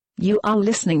You are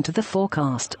listening to the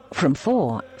forecast from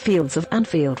 4 Fields of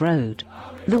Anfield Road,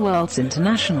 the world's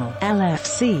international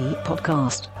LFC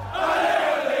podcast.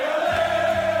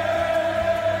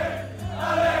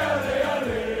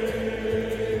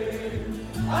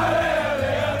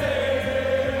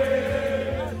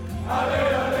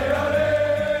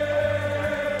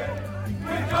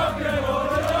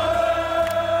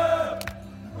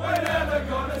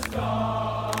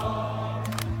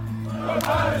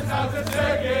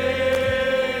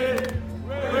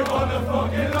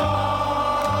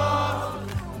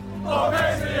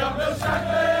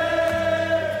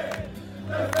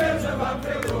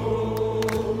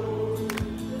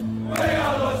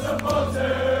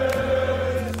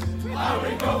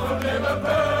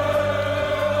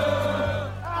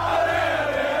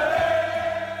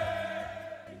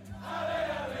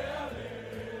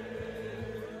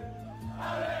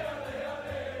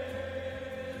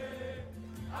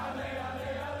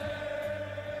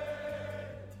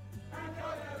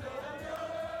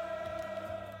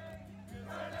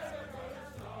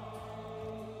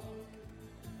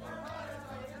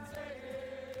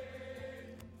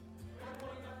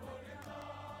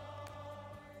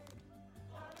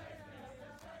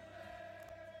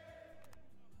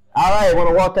 All right, I want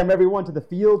to welcome everyone to the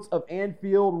Fields of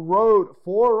Anfield Road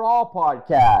FOARaw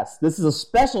podcast. This is a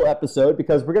special episode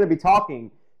because we're going to be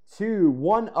talking to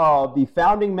one of the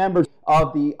founding members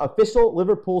of the official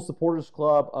Liverpool Supporters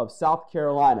Club of South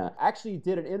Carolina. I actually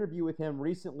did an interview with him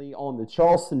recently on the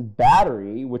Charleston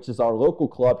Battery, which is our local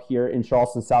club here in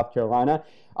Charleston, South Carolina.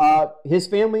 His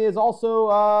family is also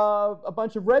a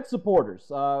bunch of Red supporters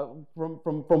from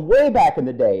way back in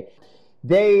the day.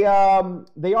 They are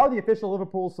the official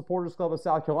Liverpool Supporters Club of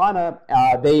South Carolina.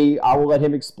 I will let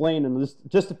him explain in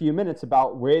just a few minutes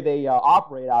about where they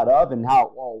operate out of and how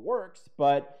it all works.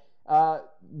 But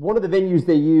one of the venues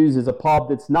they use is a pub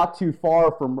that's not too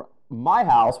far from my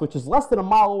house, which is less than a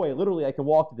mile away. Literally, I can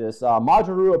walk to this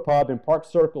Majarua Pub in Park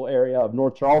Circle area of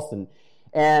North Charleston.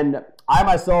 And I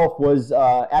myself was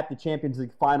at the Champions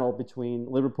League final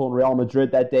between Liverpool and Real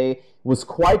Madrid that day. It was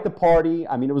quite the party.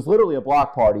 I mean, it was literally a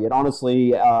block party. It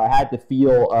honestly had the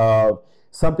feel of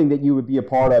something that you would be a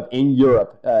part of in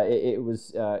Europe. It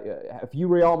was a few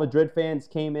Real Madrid fans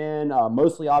came in,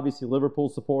 mostly obviously Liverpool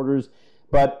supporters,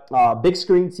 but big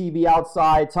screen TV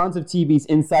outside, tons of TVs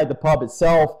inside the pub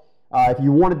itself. If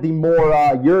you wanted the more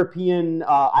European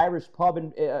Irish pub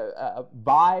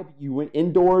vibe, you went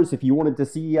indoors. If you wanted to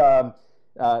see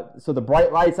so the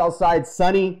bright lights outside,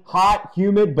 sunny, hot,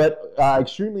 humid, but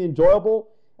extremely enjoyable,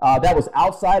 that was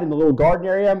outside in the little garden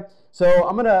area. So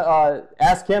I'm going to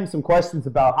ask him some questions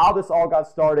about how this all got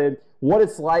started, what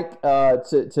it's like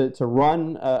to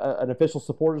run an official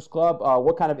supporters club,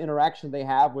 what kind of interaction they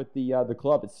have with the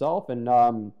club itself, and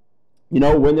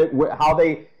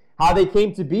how they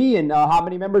came to be and how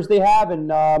many members they have, and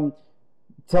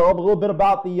tell them a little bit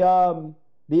about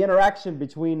the interaction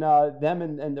between them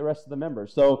and the rest of the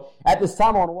members. So at this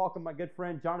time, I want to welcome my good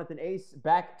friend Johnathan Ace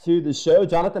back to the show.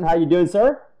 Johnathan, how you doing,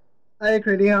 sir? Hi,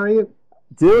 Critty. How are you?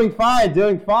 Doing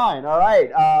fine. All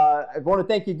right. I want to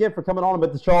thank you again for coming on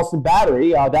with the Charleston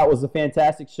Battery. That was a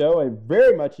fantastic show. I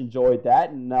very much enjoyed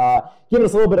that, and giving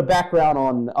us a little bit of background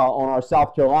on our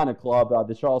South Carolina club,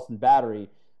 the Charleston Battery.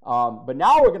 But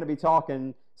now we're going to be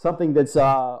talking something that's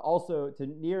also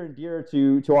near and dear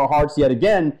to our hearts yet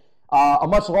again, a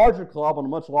much larger club on a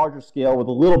much larger scale with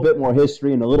a little bit more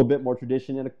history and a little bit more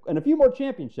tradition and a few more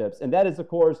championships. And that is, of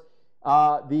course,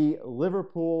 the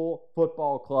Liverpool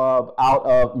Football Club out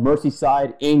of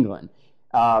Merseyside, England.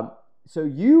 So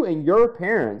you and your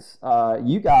parents,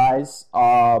 you guys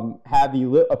have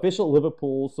the official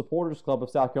Liverpool Supporters Club of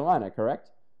South Carolina,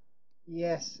 correct?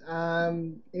 Yes.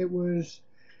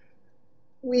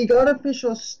 We got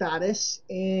official status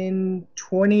in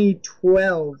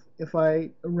 2012, if I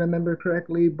remember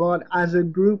correctly, but as a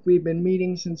group, we've been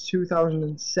meeting since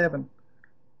 2007.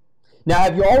 Now,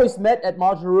 have you always met at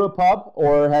Majarua Pub,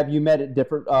 or have you met at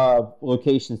different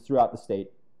locations throughout the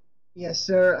state? Yes,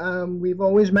 sir. We've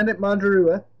always met at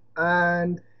Majarua,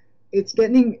 and it's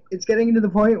getting to the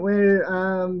point where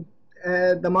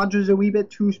the Madra's a wee bit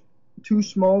too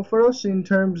small for us in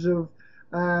terms of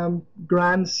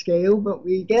grand scale, but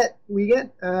we get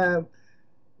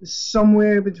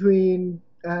somewhere between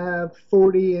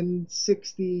 40 and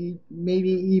 60, maybe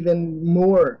even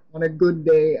more on a good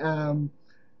day.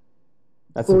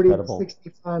 That's 40 incredible. to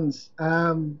 60 fans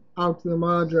out to the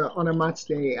Madra on a match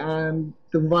day, and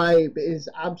the vibe is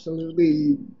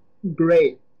absolutely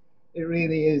great. It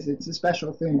really is. It's a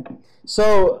special thing.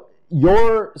 So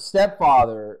your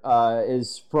stepfather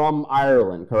is from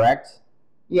Ireland, correct?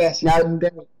 Yes, he's Now, from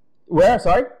Derry. where?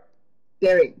 Sorry?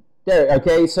 Derry. There.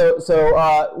 Okay. So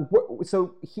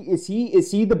is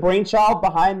he the brainchild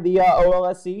behind the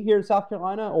OLSC here in South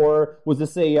Carolina, or was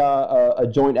this a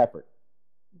joint effort?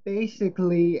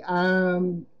 Basically,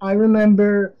 I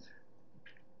remember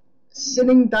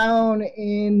sitting down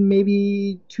in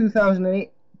maybe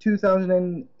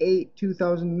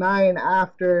 2009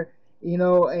 after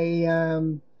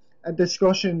a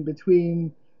discussion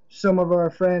between some of our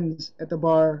friends at the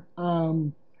bar,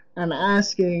 and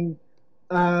asking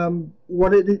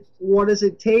what does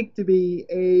it take to be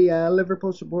a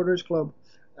Liverpool Supporters Club,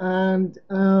 and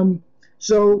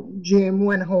so Jim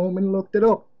went home and looked it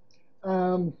up,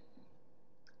 um,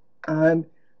 and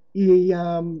he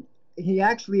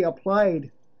actually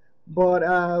applied,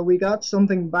 but we got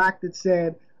something back that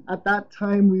said at that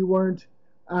time we weren't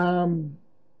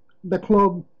the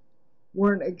club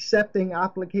weren't accepting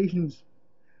applications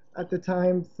at the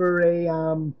time for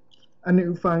a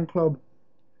new fan club.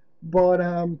 But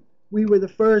we were the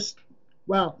first,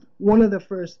 well, one of the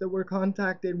first that were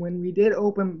contacted when we did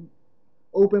open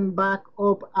back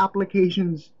up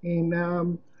applications in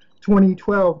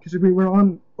 2012, because we were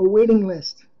on a waiting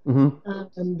list,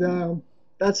 and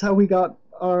that's how we got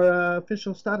our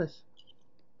official status.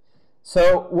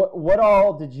 So what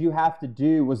all did you have to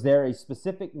do? Was there a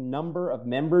specific number of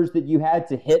members that you had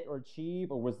to hit or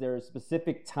achieve, or was there a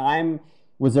specific time?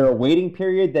 Was there a waiting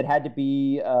period that had to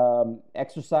be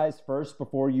exercised first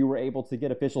before you were able to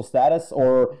get official status?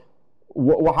 Or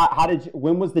how did you,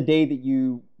 when was the day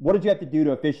that what did you have to do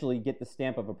to officially get the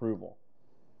stamp of approval?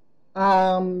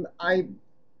 I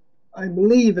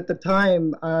believe at the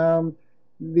time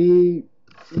we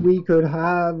could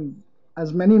have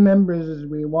as many members as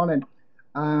we wanted,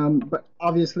 but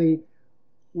obviously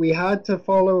we had to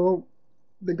follow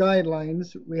the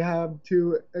guidelines. We have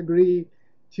to agree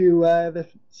to the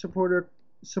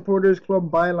supporters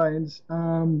club bylines,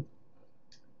 and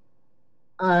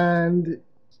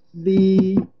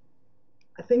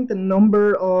I think the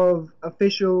number of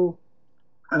official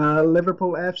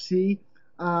Liverpool FC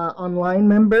online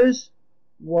members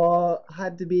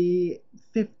had to be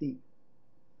 50.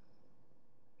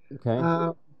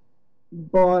 Okay.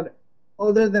 But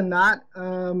other than that,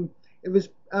 it was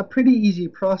a pretty easy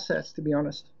process, to be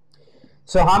honest.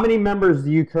 So how many members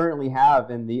do you currently have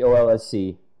in the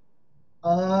OLSC?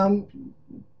 For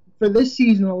this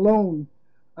season alone,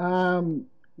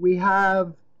 we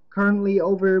have currently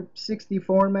over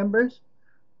 64 members.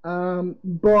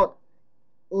 But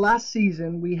last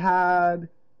season we had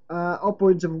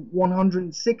upwards of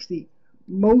 160,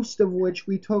 most of which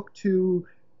we took to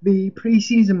the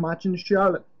preseason match in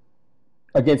Charlotte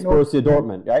Against Borussia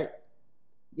Dortmund, right?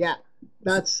 Yeah,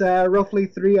 that's roughly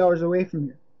 3 hours away from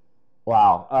here.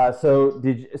 Wow. Are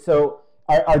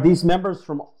these members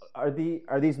from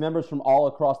these members from all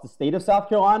across the state of South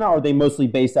Carolina, or are they mostly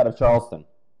based out of Charleston?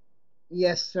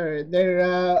 Yes, sir.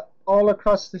 They're all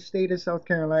across the state of South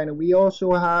Carolina. We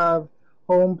also have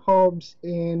home pubs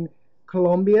in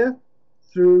Columbia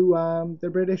through the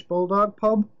British Bulldog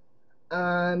pub,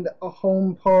 and a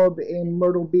home pub in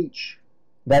Myrtle Beach.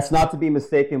 That's not to be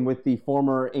mistaken with the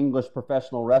former English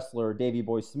professional wrestler Davey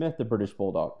Boy Smith, the British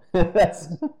Bulldog. That's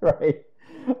right.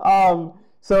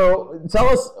 So tell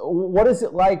us, what is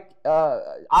it like?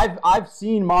 I've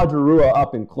seen Majarua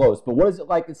up and close, but what is it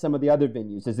like at some of the other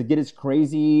venues? Does it get as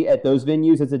crazy at those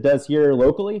venues as it does here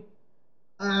locally?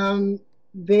 The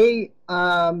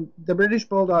British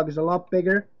Bulldog is a lot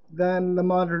bigger than the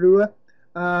Majarua.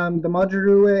 The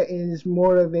Majarua is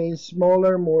more of a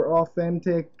smaller, more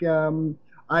authentic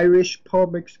Irish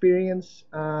pub experience.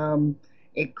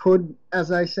 It could,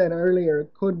 as I said earlier,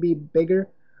 it could be bigger,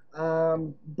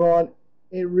 but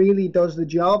it really does the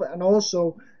job, and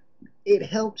also it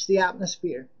helps the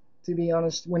atmosphere. To be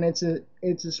honest, when it's a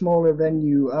smaller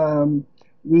venue,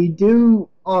 we do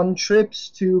on trips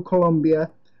to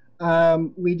Colombia,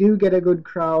 we do get a good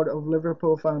crowd of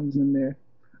Liverpool fans in there.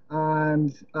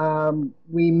 And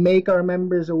we make our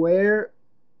members aware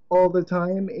all the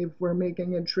time if we're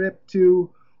making a trip to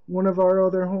one of our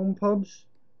other home pubs.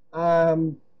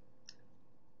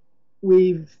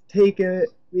 We've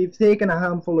taken a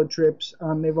handful of trips,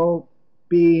 and they've all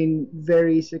been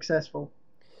very successful.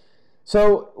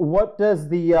 So, what does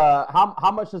the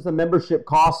how much does the membership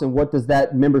cost, and what does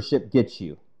that membership get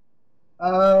you?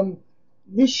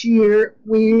 This year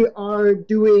we are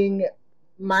doing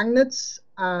magnets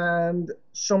and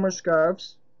summer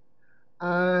scarves,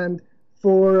 and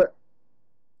for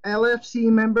LFC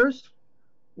members,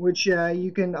 which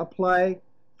you can apply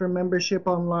for membership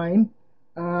online,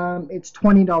 it's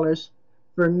 $20.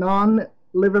 For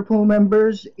non-Liverpool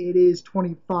members, it is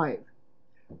 $25.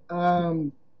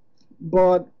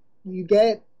 But you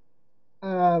get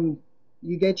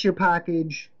You get your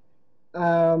package.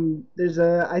 I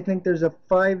think there's a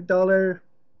 $5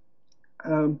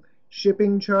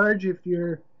 shipping charge if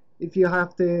you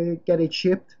have to get it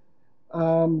shipped.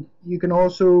 You can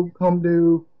also come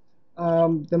to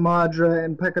the Madra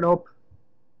and pick it up.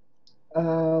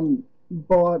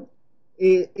 But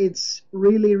it's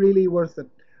really, really worth it.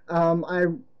 I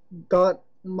got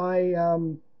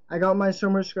my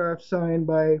summer scarf signed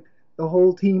by the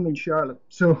whole team in Charlotte.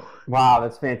 So wow,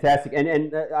 that's fantastic.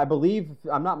 And I believe,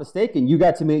 if I'm not mistaken, you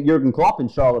got to meet Jurgen Klopp in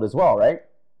Charlotte as well, right?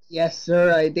 yes,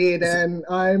 sir, I did, and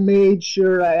I made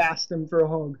sure I asked him for a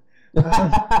hug.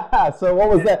 So what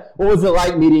was that? What was it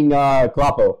like meeting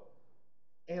Kloppo?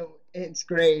 It's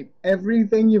great.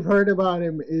 Everything you've heard about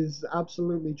him is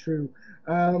absolutely true.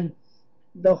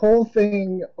 The whole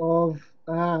thing of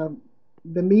the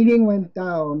meeting went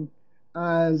down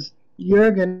as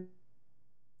Jurgen,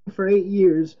 for 8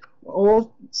 years,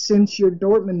 all since your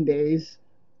Dortmund days,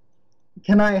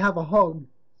 can I have a hug?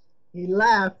 He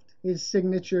laughed, his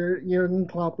signature Jurgen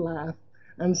Klopp laugh,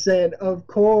 and said, of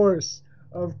course.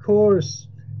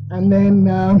 And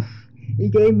then he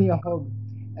gave me a hug.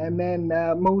 And then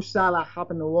Mo Salah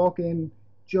happened to walk in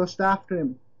just after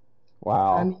him.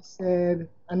 Wow. And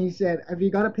he said, have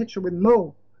you got a picture with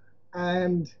Mo?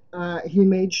 And he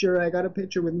made sure I got a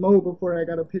picture with Mo before I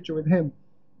got a picture with him.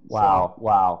 Wow, so.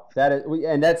 Wow. That is,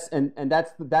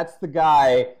 that's the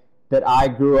guy that I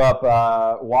grew up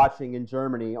watching in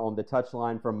Germany on the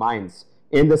touchline for Mainz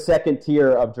in the second tier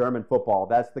of German football.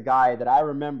 That's the guy that I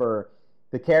remember,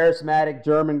 the charismatic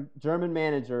German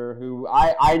manager who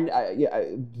I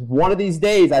one of these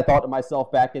days I thought to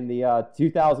myself back in the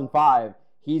 2005,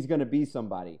 he's going to be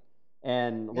somebody.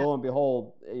 And lo and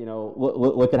behold,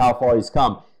 look at how far he's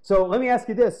come. So let me ask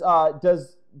you this: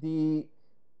 does the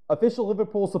official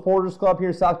Liverpool Supporters Club here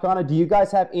in South Carolina, do you guys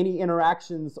have any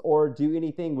interactions or do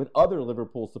anything with other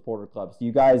Liverpool supporter clubs? Do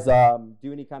you guys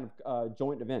do any kind of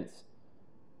joint events?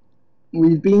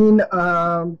 We've been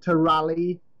to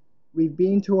Raleigh. We've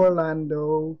been to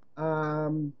Orlando.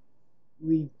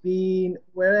 We've been...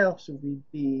 Where else have we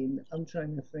been? I'm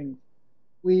trying to think.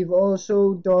 We've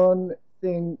also done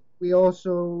things... We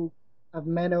also have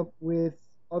met up with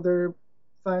other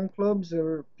fan clubs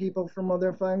or people from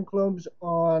other fan clubs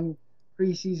on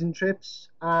pre-season trips,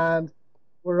 and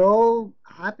we're all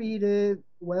happy to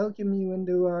welcome you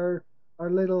into our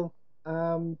little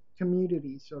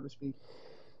community, so to speak.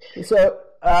 So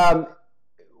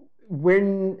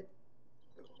when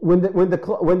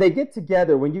they get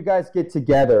together, when you guys get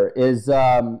together, is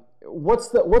what's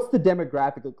the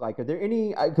demographic look like? Are there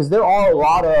any? Because there are a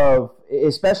lot of,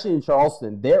 especially in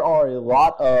Charleston, there are a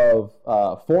lot of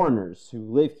foreigners who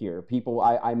live here. People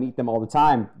I meet them all the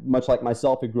time, much like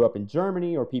myself, who grew up in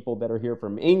Germany, or people that are here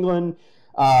from England,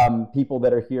 people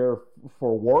that are here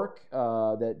for work,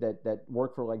 that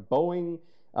work for like Boeing.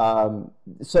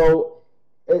 So,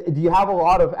 do you have a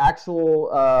lot of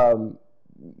actual,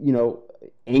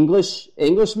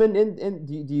 Englishmen in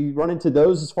do you run into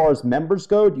those as far as members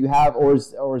go? Do you have, or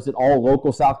is it all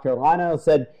local South Carolina? I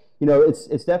said,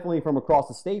 it's definitely from across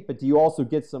the state, but do you also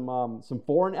get some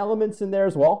foreign elements in there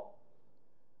as well?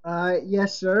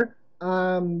 Yes, sir.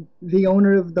 The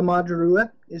owner of the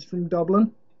Madra is from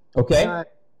Dublin. Okay.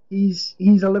 He's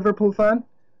a Liverpool fan.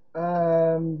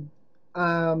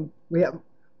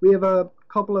 We have a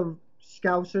couple of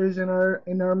Scousers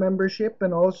in our membership,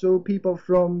 and also people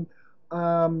from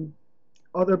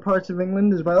other parts of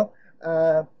England as well.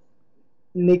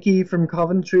 Nikki from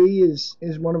Coventry is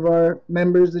one of our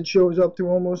members that shows up to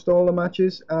almost all the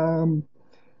matches.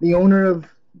 The owners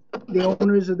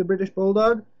of the British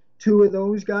Bulldog, two of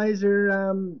those guys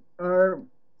are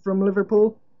from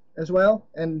Liverpool as well,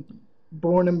 and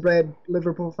born and bred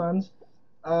Liverpool fans.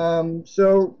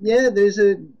 So yeah, there's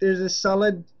a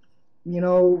solid,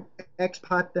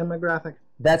 expat demographic.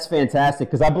 That's fantastic,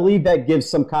 because I believe that gives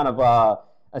some kind of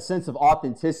a sense of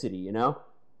authenticity,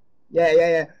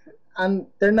 Yeah. And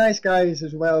they're nice guys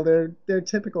as well. They're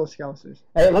typical Scousers.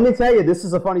 Hey, let me tell you, this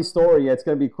is a funny story. It's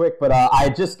going to be quick, but I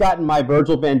had just gotten my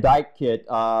Virgil van Dijk kit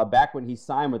back when he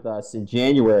signed with us in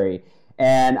January,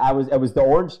 and it was the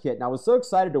orange kit, and I was so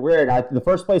excited to wear it. The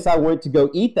first place I went to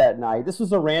go eat that night, this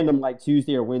was a random like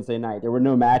Tuesday or Wednesday night. There were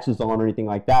no matches on or anything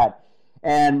like that.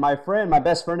 And my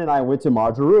best friend and I went to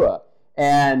Madra.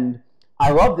 And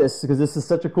I love this because this is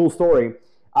such a cool story.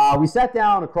 We sat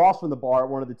down across from the bar at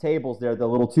one of the tables there, the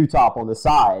little two-top on the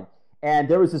side, and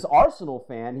there was this Arsenal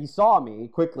fan. He saw me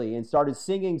quickly and started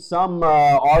singing some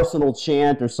Arsenal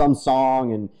chant or some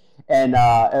song. And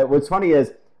what's funny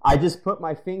is I just put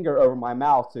my finger over my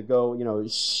mouth to go,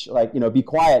 shh, be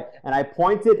quiet. And I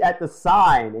pointed at the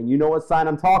sign, and you know what sign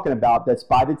I'm talking about, that's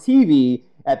by the TV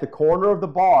at the corner of the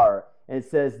bar, and it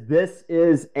says, "This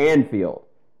is Anfield."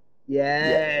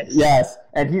 Yes. Yes.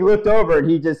 And he looked over, and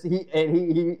he's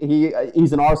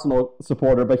an Arsenal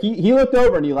supporter, but he looked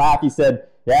over and he laughed. He said,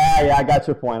 "Yeah, I got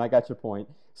your point.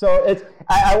 So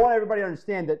I want everybody to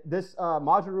understand that this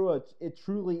Majarua, it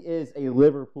truly is a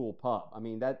Liverpool pub. I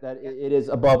mean that it is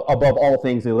above all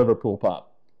things a Liverpool pub.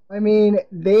 I mean,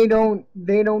 they don't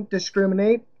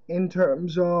discriminate in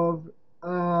terms of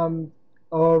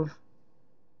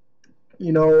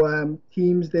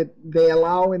teams that they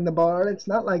allow in the bar. It's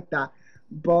not like that,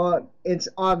 but it's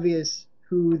obvious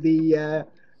who the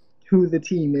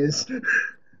team is.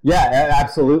 Yeah,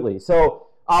 absolutely. So,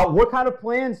 what kind of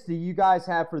plans do you guys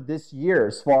have for this year,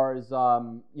 as far as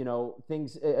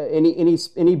things?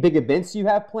 Any big events you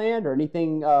have planned, or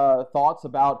anything? Thoughts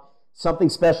about something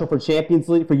special for Champions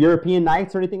League, for European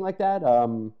nights, or anything like that?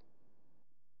 I'm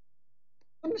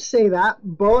going to say that,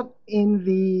 but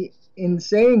in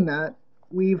saying that,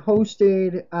 we've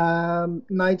hosted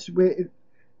nights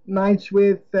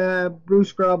with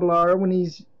Bruce Grobbelaar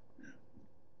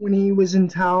when he was in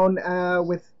town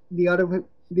with the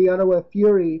Ottawa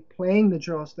Fury playing the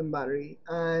Charleston Battery,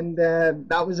 and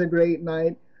that was a great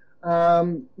night.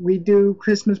 We do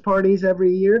Christmas parties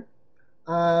every year.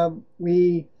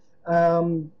 We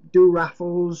do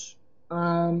raffles,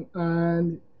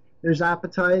 and there's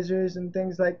appetizers and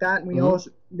things like that. And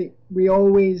we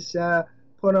always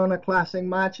put on a classic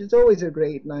match. It's always a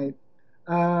great night.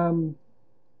 And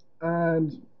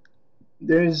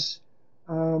there's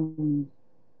been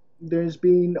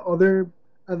other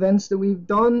events that we've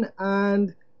done,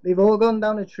 and they've all gone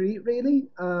down a treat, really.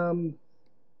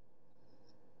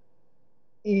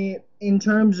 In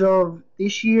terms of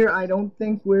this year, I don't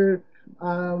think we're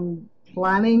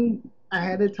planning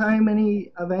ahead of time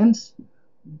any events,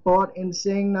 but in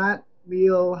saying that,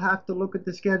 we'll have to look at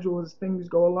the schedule as things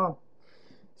go along.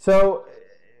 So,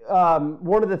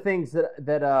 one of the things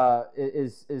that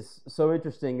is so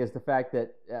interesting is the fact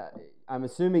that I'm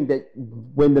assuming that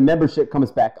when the membership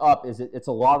comes back up, it's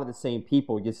a lot of the same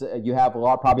people. You have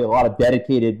probably a lot of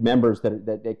dedicated members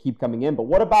that keep coming in. But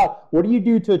what do you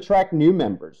do to attract new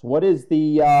members? What do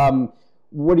you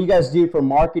guys do for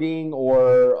marketing,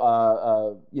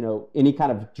 or any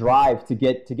kind of drive to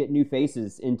get new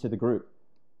faces into the group?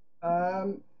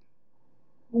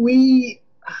 We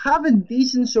have a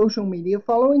decent social media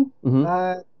following.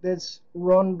 Mm-hmm. That's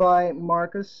run by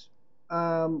Marcus,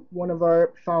 one of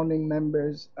our founding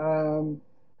members, and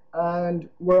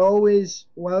we're always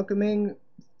welcoming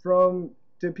to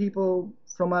people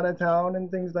from out of town and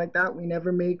things like that. We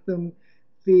never make them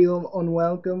feel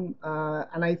unwelcome,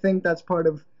 and I think that's part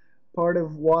of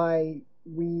why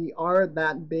we are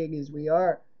that big as we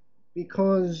are,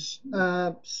 because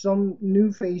some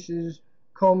new faces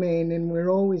come in and we're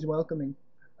always welcoming.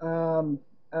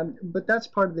 But that's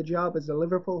part of the job as a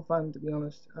Liverpool fan, to be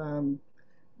honest.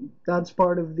 That's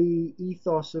part of the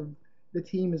ethos of the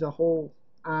team as a whole,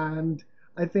 and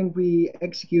I think we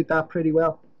execute that pretty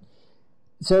well.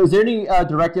 So, is there any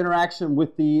direct interaction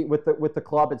with the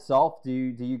club itself? Do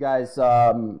you guys?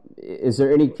 Is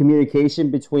there any communication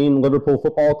between Liverpool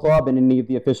Football Club and any of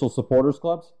the official supporters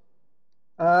clubs?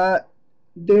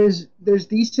 There's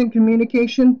decent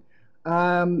communication.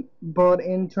 But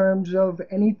in terms of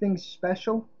anything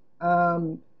special,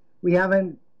 we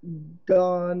haven't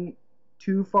gone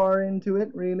too far into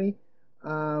it, really.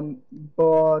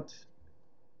 But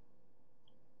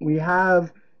we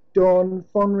have done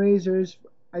fundraisers.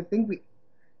 I think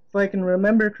if I can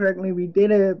remember correctly, we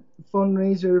did a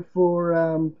fundraiser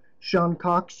for Sean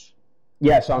Cox.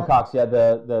 Yeah, Sean Cox. Yeah,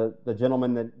 the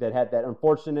gentleman that had that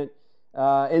unfortunate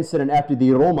incident after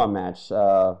the Roma match.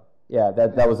 Yeah,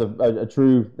 that was a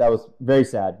true. That was very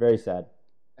sad. Very sad.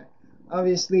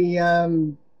 Obviously,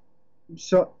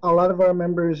 so a lot of our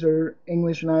members are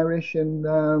English and Irish, and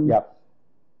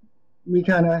we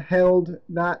kind of held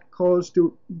that cause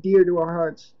dear to our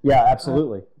hearts. Yeah,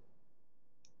 absolutely.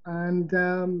 And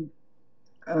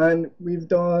we've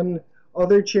done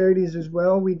other charities as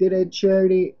well. We did a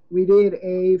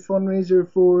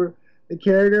fundraiser for the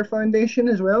Carragher Foundation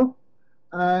as well,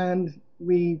 and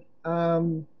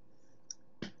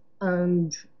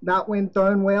and that went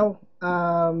down well.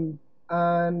 And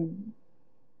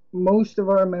most of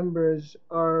our members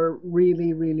are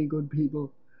really, really good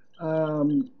people.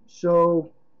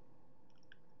 So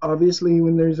obviously,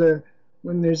 when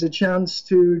there's a chance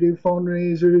to do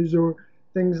fundraisers or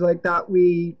things like that,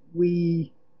 we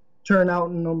turn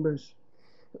out in numbers.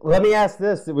 Let me ask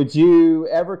this: would you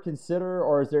ever consider,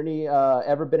 or is there any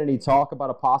ever been any talk about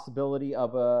a possibility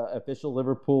of a official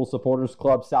Liverpool Supporters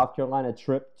Club South Carolina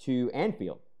trip to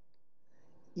Anfield?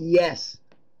 Yes,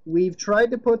 we've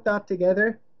tried to put that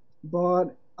together,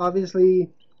 but obviously,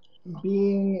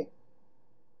 being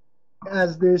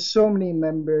as there's so many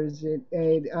members,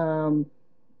 the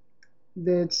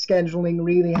scheduling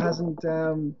really hasn't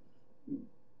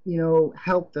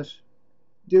helped us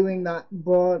doing that.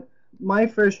 But my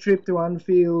first trip to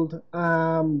Anfield,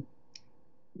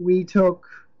 we took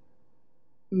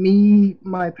me,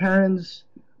 my parents,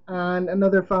 and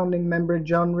another founding member,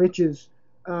 John Riches,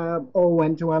 all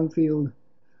went to Anfield,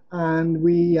 and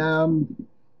we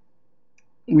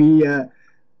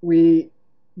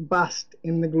basked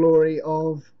in the glory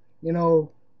of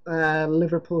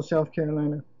Liverpool, South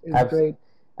Carolina. It was great.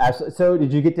 Absolutely. So,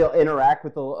 did you get to interact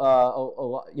with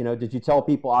did you tell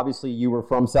people, obviously, you were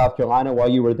from South Carolina while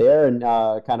you were there, and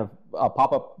kind of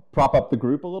prop up the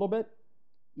group a little bit?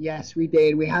 Yes, we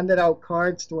did. We handed out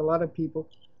cards to a lot of people.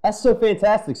 That's so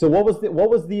fantastic. So, what was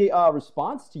the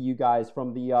response to you guys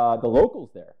from the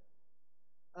locals there?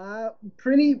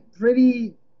 Pretty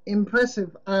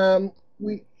impressive.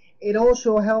 It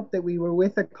also helped that we were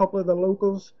with a couple of the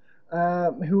locals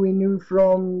who we knew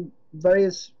from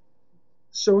various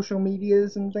social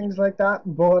medias and things like that.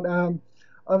 But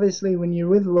obviously, when you're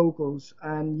with locals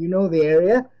and you know the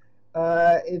area,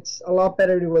 it's a lot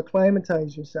better to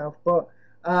acclimatize yourself. But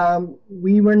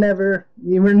we were never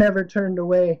turned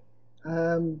away,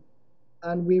 and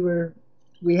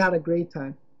we had a great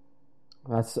time.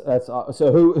 That's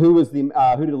so. Who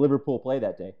did Liverpool play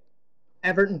that day?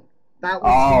 Everton. That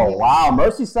was wow,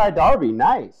 Merseyside derby,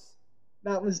 nice.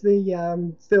 That was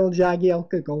the Phil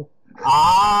Jagielka goal.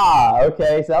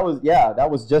 Okay. So that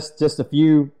was just a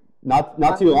few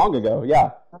not too long ago.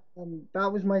 Yeah.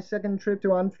 That was my second trip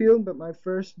to Anfield, but my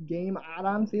first game at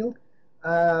Anfield.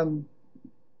 And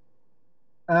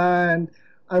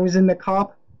I was in the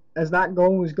Kop as that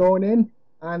goal was going in,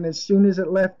 and as soon as it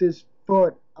left his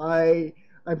foot, I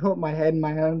put my head in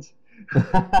my hands.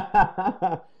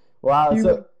 Wow. You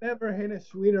would never hit a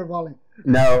sweeter volley.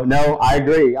 No, I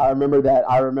agree. I remember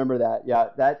that. Yeah,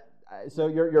 that. So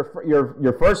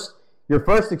your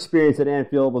first experience at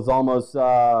Anfield was almost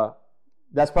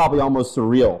that's probably almost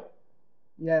surreal.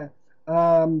 Yeah.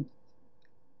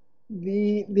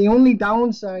 The only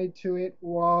downside to it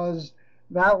was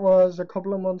that was a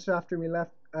couple of months after we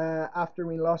left. After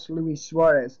we lost Luis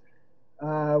Suarez.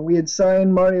 We had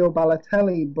signed Mario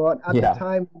Balotelli, but at the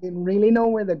time we didn't really know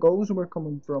where the goals were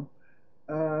coming from.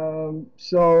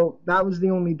 So that was the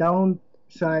only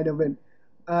downside of it.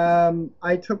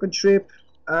 I took a trip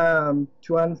to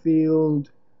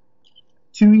Anfield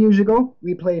 2 years ago.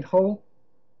 We played Hull,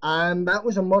 and that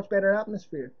was a much better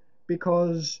atmosphere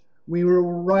because we were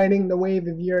riding the wave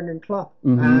of Jurgen Klopp.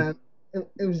 Mm-hmm. And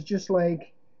it was just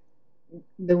like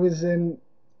there was an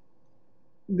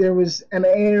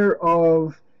air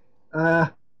of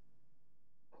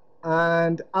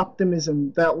and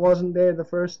optimism that wasn't there the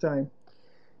first time,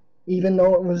 even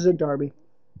though it was a derby.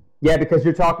 Yeah, because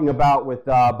you're talking about with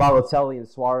Balotelli and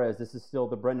Suarez, this is still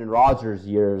the Brendan Rodgers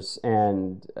years,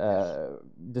 and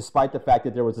despite the fact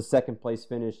that there was a second-place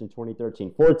finish in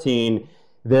 2013-14,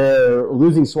 they're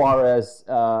losing Suarez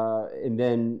and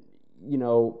then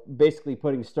basically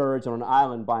putting Sturridge on an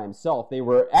island by himself. They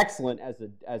were excellent as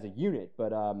a unit,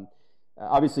 but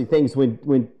obviously things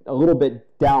went a little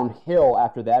bit downhill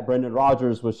after that. Brendan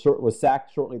Rodgers was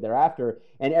sacked shortly thereafter,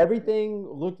 and everything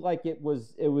looked like it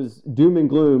was doom and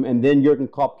gloom. And then Jurgen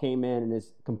Klopp came in and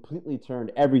has completely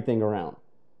turned everything around.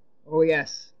 Oh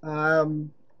yes, and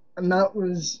that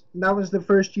was the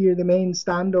first year the main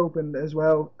stand opened as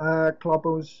well.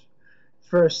 Kloppo's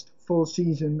first full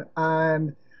season,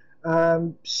 and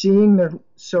seeing the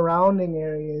surrounding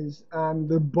areas and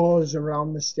the buzz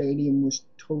around the stadium was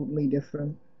totally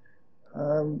different.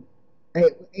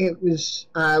 It was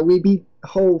we beat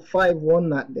Hull 5-1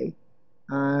 that day,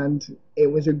 and it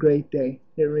was a great day.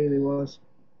 It really was.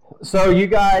 So you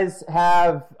guys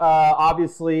have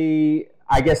obviously,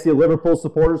 I guess the Liverpool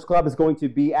Supporters Club is going to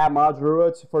be at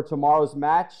Madrua for tomorrow's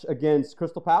match against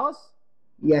Crystal Palace?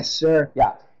 Yes, sir.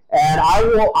 Yeah. And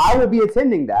I will be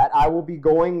attending that. I will be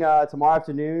going tomorrow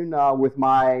afternoon with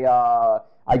my,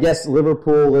 I guess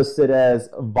Liverpool listed as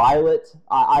violet.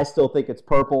 I still think it's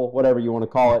purple, whatever you want to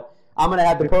call it. I'm going to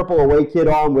have the purple away kit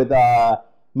on with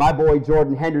my boy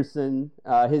Jordan Henderson,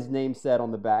 his name said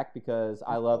on the back, because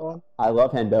I love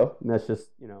Hendo. And that's just,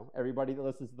 everybody that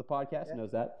listens to the podcast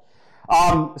knows that.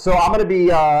 So I'm going to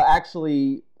be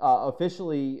actually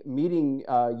officially meeting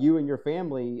you and your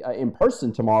family in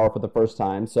person tomorrow for the first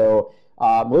time. So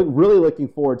we're really looking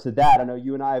forward to that. I know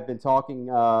you and I have been talking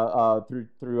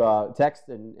through text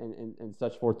and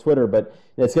such for Twitter, but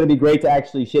it's going to be great to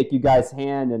actually shake you guys'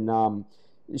 hand and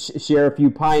share a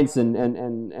few pints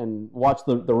and watch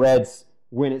the Reds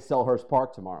win at Selhurst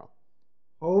Park tomorrow.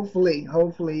 Hopefully.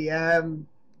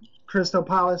 Crystal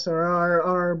Palace are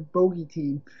our bogey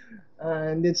team,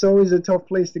 and it's always a tough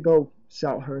place to go,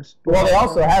 Selhurst. Well, they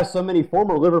also have so many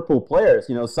former Liverpool players.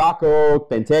 Sacco,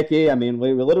 Benteke. I mean,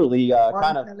 we literally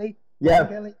kind of Kelly. Yeah.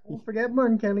 Kelly. Don't forget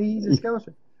Martin Kelly. He's a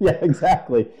Scouser. Yeah,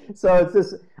 exactly. So it's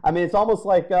just, I mean, it's almost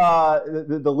like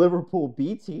the Liverpool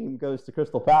B team goes to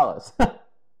Crystal Palace.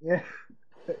 Yeah.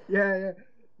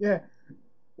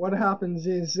 What happens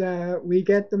is we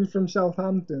get them from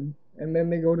Southampton, and then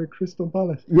they go to Crystal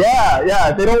Palace.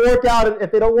 Yeah. If they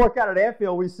don't work out at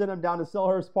Anfield, we send them down to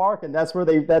Selhurst Park, and that's where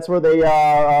they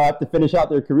have to finish out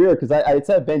their career. Because I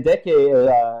said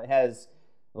Benteke has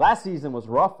last season was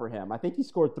rough for him. I think he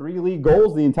scored 3 league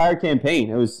goals the entire campaign.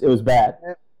 It was bad.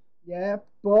 Yeah,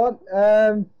 but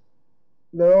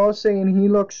they're all saying he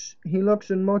looks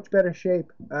in much better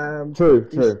shape.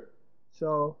 True.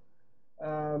 So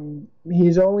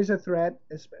he's always a threat,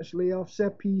 especially off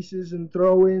set pieces and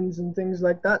throw-ins and things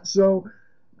like that. So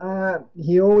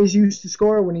he always used to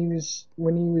score when he was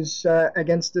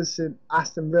against us at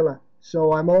Aston Villa.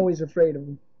 So I'm always afraid of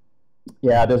him.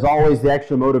 Yeah, there's always the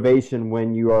extra motivation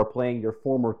when you are playing your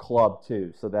former club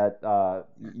too, so that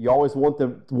you always want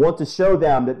to show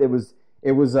them that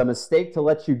it was a mistake to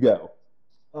let you go.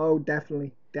 Oh,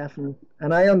 definitely,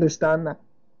 and I understand that.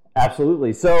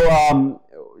 Absolutely. So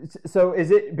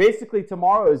is it basically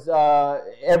tomorrow? Is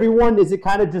it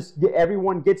kind of just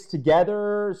everyone gets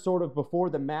together sort of before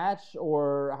the match,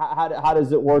 or how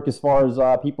does it work as far as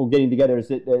people getting together?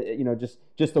 Is it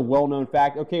just a well-known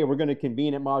fact? Okay, we're going to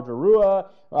convene at Madarua.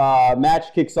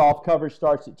 Match kicks off. Coverage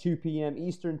starts at 2 p.m.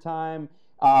 Eastern time.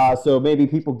 So maybe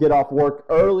people get off work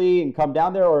early and come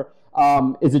down there, or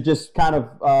is it just kind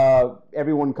of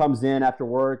everyone comes in after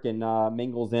work and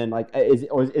mingles in? Like, is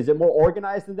it more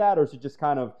organized than that, or is it just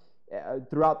kind of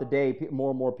throughout the day,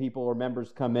 more and more people or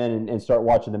members come in and start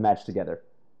watching the match together?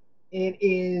 It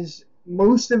is,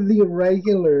 most of the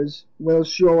regulars will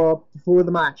show up before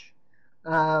the match,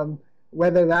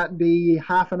 whether that be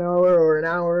half an hour or an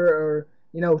hour or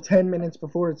 10 minutes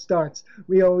before it starts.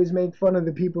 We always make fun of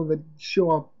the people that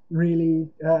show up really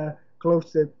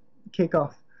close to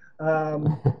kickoff.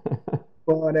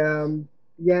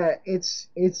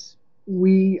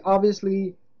 We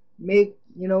obviously make,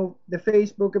 the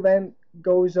Facebook event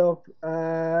goes up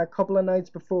a couple of nights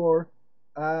before,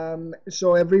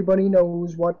 so everybody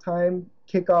knows what time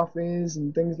kickoff is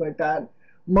and things like that.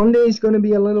 Monday is going to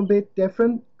be a little bit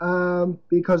different,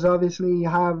 because obviously you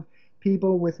have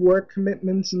people with work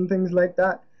commitments and things like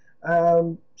that.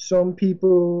 Some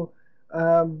people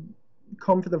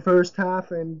come for the first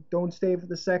half and don't stay for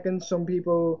the second. Some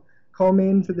people come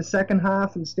in for the second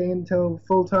half and stay until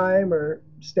full time or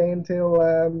stay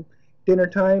until dinner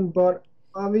time. But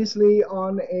obviously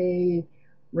on a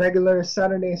regular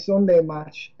Saturday Sunday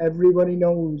match, everybody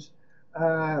knows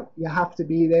you have to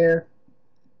be there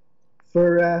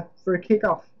for a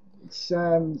kickoff. It's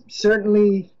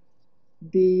certainly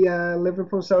the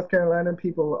Liverpool, South Carolina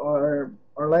people are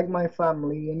like my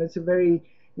family, and it's a very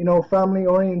family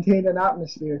orientated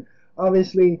atmosphere.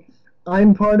 Obviously,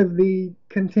 I'm part of the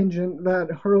contingent that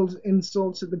hurls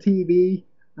insults at the TV.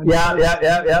 Yeah.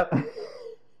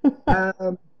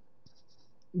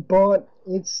 But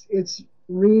it's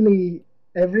really,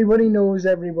 everybody knows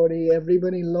everybody.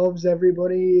 Everybody loves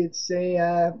everybody. It's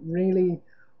a really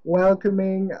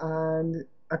welcoming and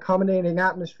accommodating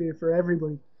atmosphere for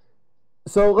everybody.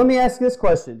 So let me ask this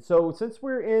question. So since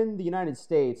we're in the United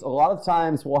States, a lot of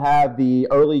times we'll have the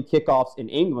early kickoffs in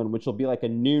England, which will be like a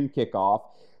noon kickoff.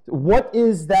 What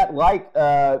is that like?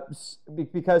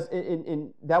 Because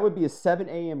in that would be a 7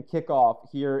 a.m. kickoff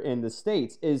here in the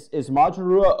States. Is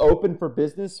Madarua open for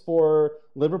business for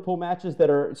Liverpool matches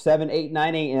that are 7, 8,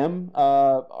 9 a.m.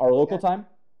 Our local time?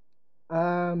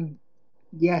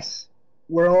 Yes,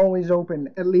 we're always open.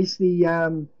 At least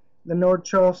the North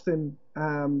Charleston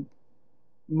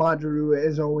Madarua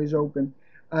is always open.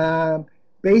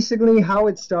 Basically, how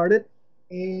it started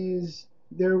is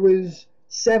there was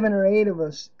 7 or 8 of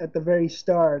us at the very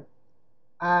start,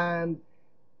 and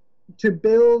to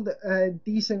build a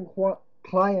decent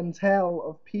clientele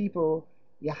of people,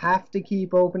 you have to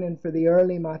keep opening for the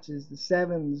early matches, the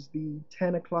 7s, the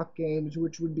 10 o'clock games,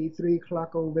 which would be 3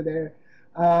 o'clock over there.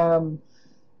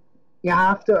 You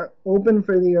have to open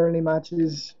for the early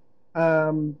matches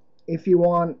if you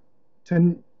want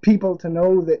people to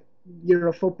know that you're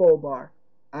a football bar,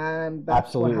 and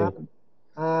that's what Absolutely. happened.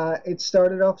 It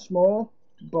started off small,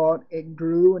 but it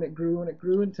grew and it grew and it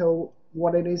grew until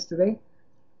what it is today.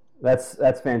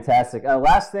 That's fantastic.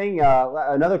 Last thing,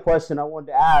 another question I wanted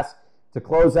to ask to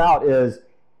close out is: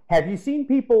 have you seen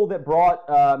people that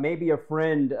brought maybe a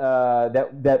friend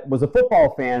that was a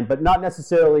football fan, but not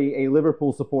necessarily a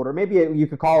Liverpool supporter? Maybe you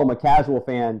could call them a casual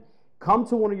fan. Come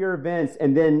to one of your events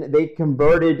and then they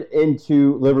converted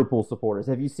into Liverpool supporters.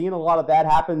 Have you seen a lot of that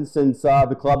happen since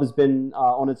the club has been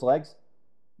on its legs?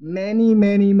 Many,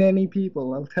 many, many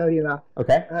people. I'll tell you that.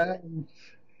 Okay.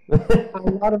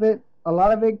 A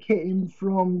lot of it came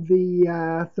from the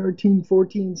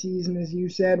 13-14 season, as you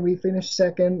said. We finished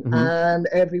second, and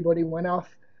everybody went off.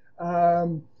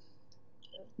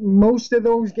 Most of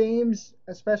those games,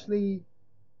 especially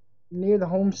near the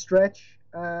home stretch,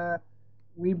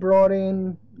 we brought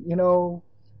in,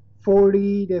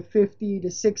 40 to 50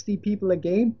 to 60 people a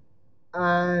game,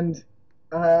 and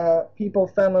people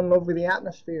fell in love with the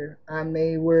atmosphere, and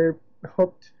they were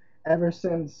hooked ever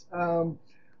since.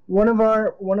 One of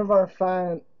our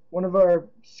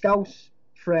Scouse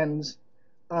friends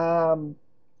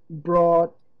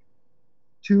brought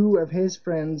two of his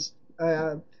friends,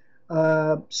 a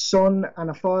son and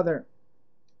a father.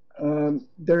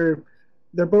 They're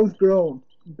both grown,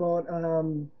 but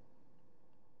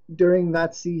during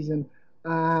that season,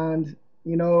 and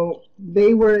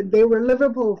they were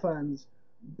Liverpool fans,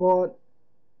 but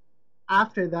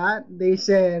after that they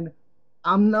said,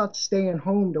 "I'm not staying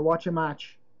home to watch a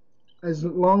match as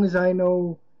long as I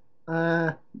know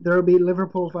there'll be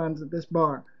Liverpool fans at this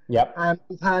bar." Yep. And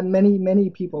we've had many, many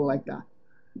people like that.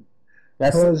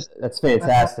 That's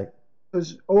fantastic.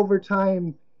 Because over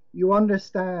time, you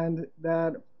understand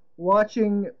that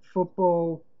watching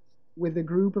football with a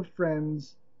group of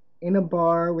friends in a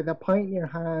bar with a pint in your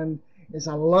hand is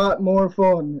a lot more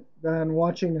fun than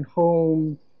watching at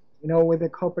home, with a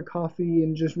cup of coffee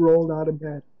and just rolled out of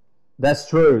bed. That's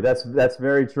true. That's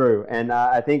very true. And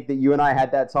I think that you and I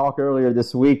had that talk earlier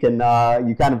this week, and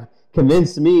you kind of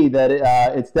convinced me that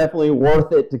it's definitely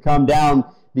worth it to come down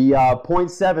the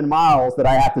 0.7 miles that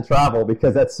I have to travel,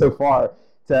 because that's so far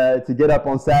to get up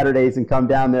on Saturdays and come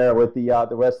down there with the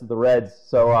rest of the Reds.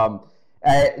 So,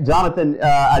 Johnathan,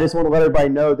 I just want to let everybody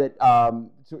know that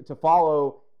to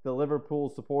follow the Liverpool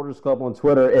Supporters Club on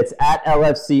Twitter, it's at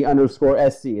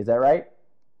LFC_SC. Is that right?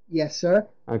 Yes, sir.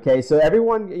 Okay, so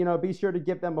everyone, be sure to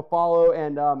give them a follow.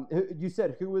 And you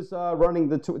said who was running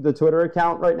the Twitter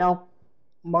account right now?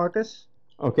 Marcus.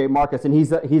 Okay, Marcus, and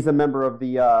he's a member of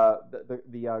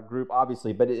the group,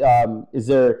 obviously. But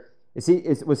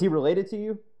was he related to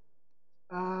you?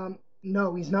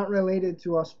 No, he's not related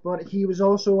to us, but he was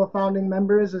also a founding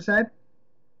member, as I said.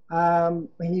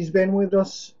 He's been with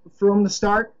us from the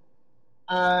start,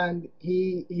 and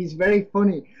he's very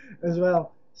funny as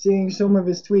well. Seeing some of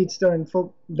his tweets during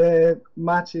the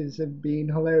matches have been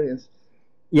hilarious.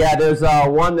 Yeah, there's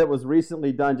one that was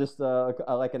recently done just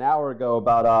like an hour ago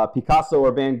about Picasso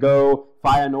or Van Gogh,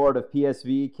 Feyenoord of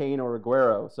PSV, Kane or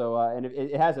Aguero. So and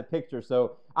it has a picture.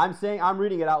 So I'm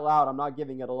reading it out loud. I'm not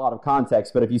giving it a lot of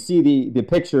context, but if you see the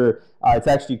picture, it's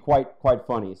actually quite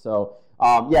funny. So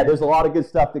there's a lot of good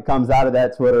stuff that comes out of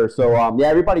that Twitter. So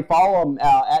everybody follow him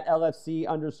at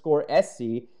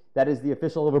LFC_SC. That is the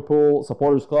official Liverpool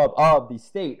Supporters Club of the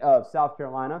state of South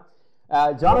Carolina.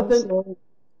 Johnathan,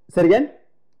 say it again?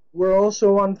 We're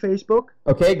also on Facebook.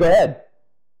 Okay, go ahead.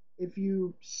 If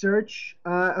you search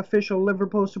official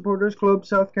Liverpool Supporters Club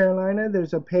South Carolina,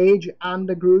 there's a page and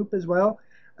a group as well.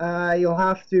 You'll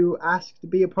have to ask to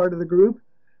be a part of the group.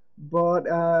 But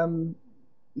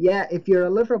if you're a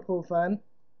Liverpool fan,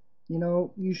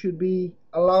 you should be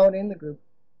allowed in the group.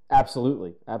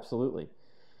 Absolutely.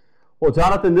 Well,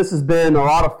 Johnathan, this has been a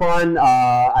lot of fun.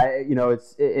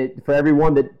 It's for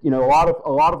everyone that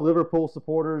a lot of Liverpool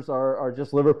supporters are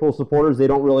just Liverpool supporters. They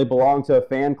don't really belong to a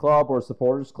fan club or a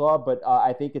supporters club. But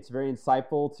I think it's very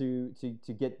insightful to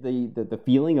get the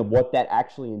feeling of what that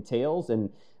actually entails.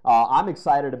 And I'm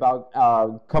excited about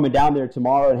coming down there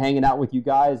tomorrow and hanging out with you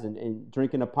guys and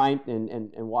drinking a pint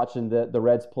and watching the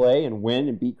Reds play and win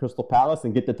and beat Crystal Palace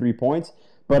and get the 3 points.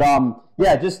 But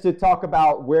just to talk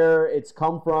about where it's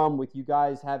come from with you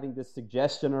guys having this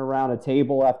suggestion around a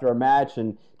table after a match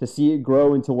and to see it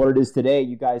grow into what it is today,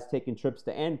 you guys taking trips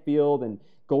to Anfield and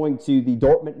going to the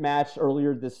Dortmund match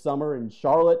earlier this summer in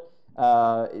Charlotte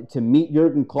to meet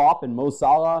Jurgen Klopp and Mo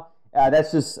Salah.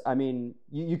 That's just,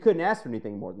 you couldn't ask for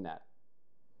anything more than that.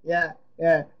 Yeah.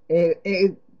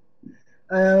 It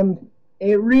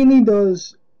really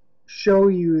does show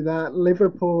you that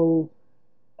Liverpool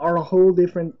are a whole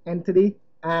different entity,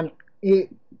 and it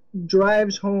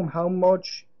drives home how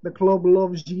much the club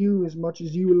loves you as much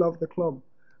as you love the club.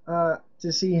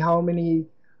 To see how many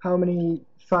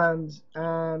fans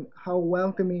and how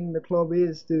welcoming the club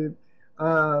is to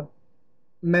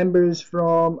members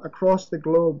from across the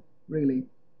globe, really.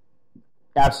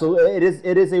 Absolutely,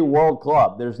 it is a world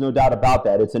club. There's no doubt about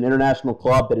that. It's an international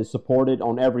club that is supported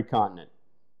on every continent.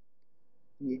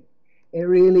 Yeah, it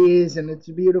really is, and it's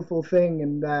a beautiful thing.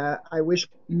 And I wish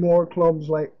more clubs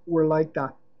were like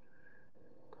that.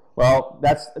 Well,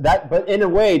 that's that, but in a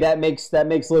way, that makes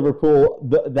Liverpool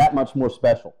that much more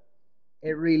special.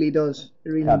 It really does. It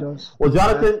really does. Well,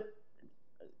 Johnathan,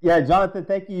 Johnathan,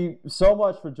 thank you so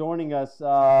much for joining us.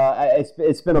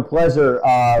 It's been a pleasure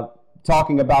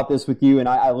talking about this with you, and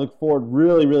I look forward,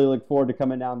 really look forward to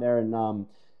coming down there and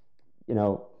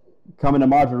coming to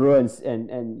Majarua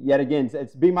and yet again,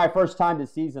 it's been my first time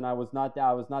this season. I was not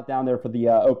down there for the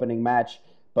opening match,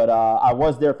 but I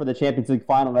was there for the Champions League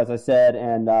final, as I said,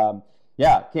 and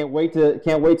can't wait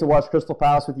to watch Crystal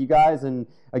Palace with you guys. And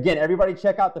again, everybody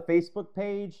check out the Facebook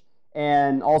page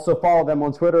and also follow them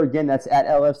on Twitter. Again, that's at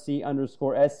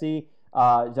LFC_SC.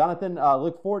 Johnathan,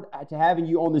 look forward to having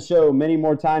you on the show many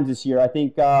more times this year. I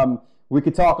think we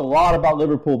could talk a lot about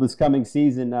Liverpool this coming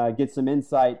season, get some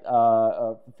insight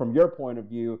from your point of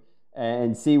view,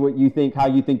 and see what you think, how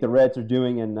you think the Reds are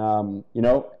doing. And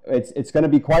it's going to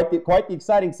be quite the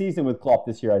exciting season with Klopp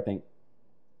this year, I think.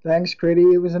 Thanks,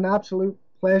 Critty. It was an absolute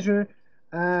pleasure.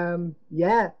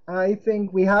 I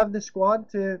think we have the squad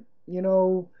to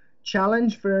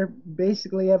challenge for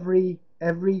basically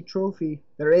every trophy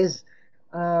there is.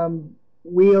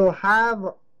 We'll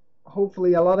have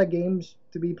hopefully a lot of games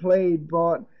to be played,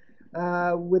 but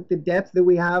with the depth that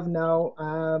we have now,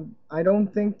 I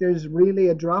don't think there's really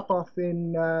a drop off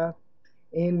in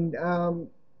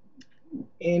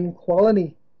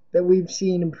quality that we've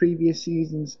seen in previous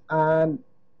seasons, and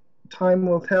time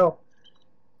will tell.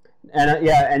 And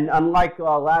and unlike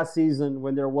last season,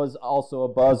 when there was also a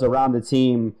buzz around the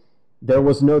team, there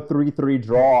was no 3-3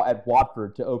 draw at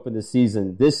Watford to open the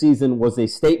season. This season was a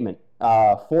statement,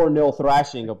 4-0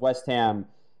 thrashing of West Ham,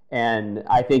 and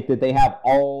I think that they have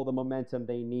all the momentum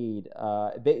they need.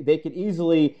 They could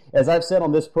easily, as I've said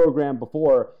on this program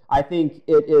before, I think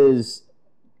it is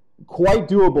quite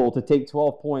doable to take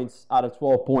 12 points out of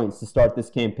 12 points to start this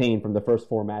campaign from the first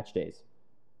 4 match days.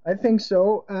 I think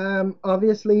so.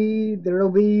 Obviously, there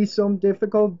will be some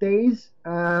difficult days,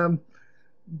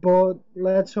 but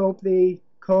let's hope they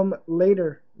come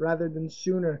later rather than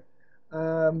sooner,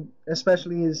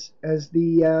 especially as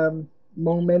the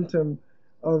momentum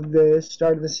of the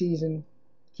start of the season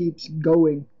keeps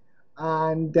going.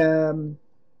 And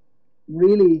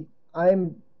really,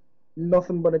 I'm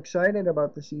nothing but excited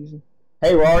about the season.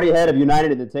 Hey, we're already ahead of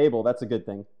United at the table. That's a good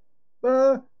thing.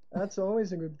 That's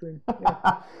always a good thing.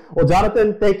 Yeah. Well,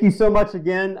 Johnathan, thank you so much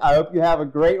again. I hope you have a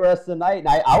great rest of the night, and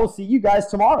I will see you guys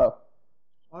tomorrow.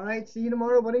 All right, see you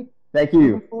tomorrow, buddy. Thank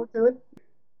you. Looking forward to it.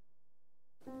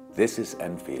 This is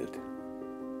Anfield.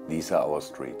 These are our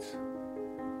streets.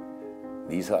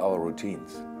 These are our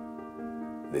routines.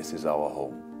 This is our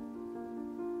home.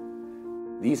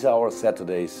 These are our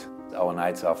Saturdays, our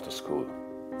nights after school.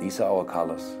 These are our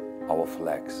colors, our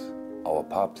flags, our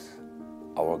pubs,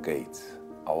 our gates,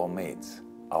 our mates,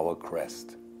 our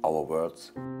crest, our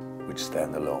words, which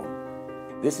stand alone.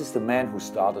 This is the man who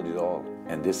started it all,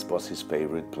 and this was his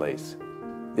favorite place.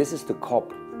 This is the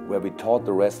cop where we taught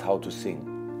the rest how to sing.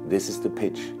 This is the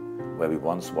pitch where we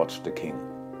once watched the king.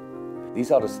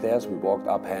 These are the stairs we walked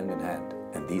up hand in hand,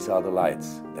 and these are the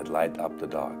lights that light up the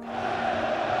dark.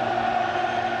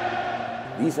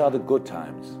 These are the good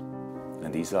times,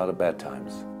 and these are the bad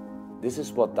times. This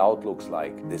is what doubt looks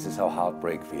like. This is how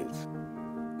heartbreak feels.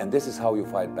 And this is how you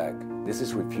fight back. This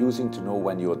is refusing to know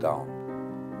when you're down.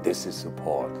 This is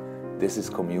support. This is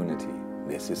community.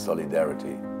 This is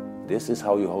solidarity. This is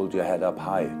how you hold your head up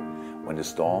high when the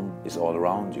storm is all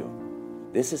around you.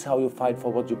 This is how you fight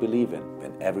for what you believe in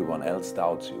when everyone else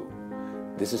doubts you.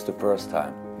 This is the first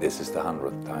time. This is the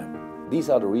 100th time. These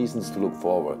are the reasons to look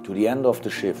forward to the end of the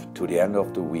shift, to the end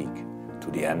of the week, to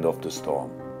the end of the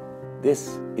storm.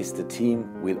 This is the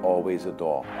team we'll always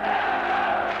adore.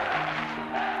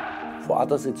 For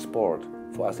others it's sport,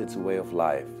 for us it's a way of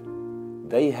life.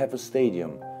 They have a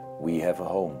stadium, we have a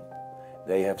home.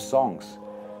 They have songs,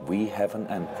 we have an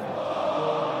anthem.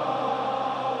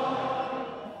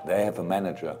 They have a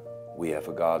manager, we have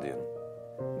a guardian.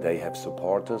 They have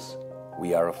supporters,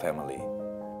 we are a family.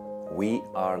 We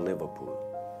are Liverpool.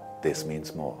 This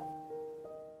means more.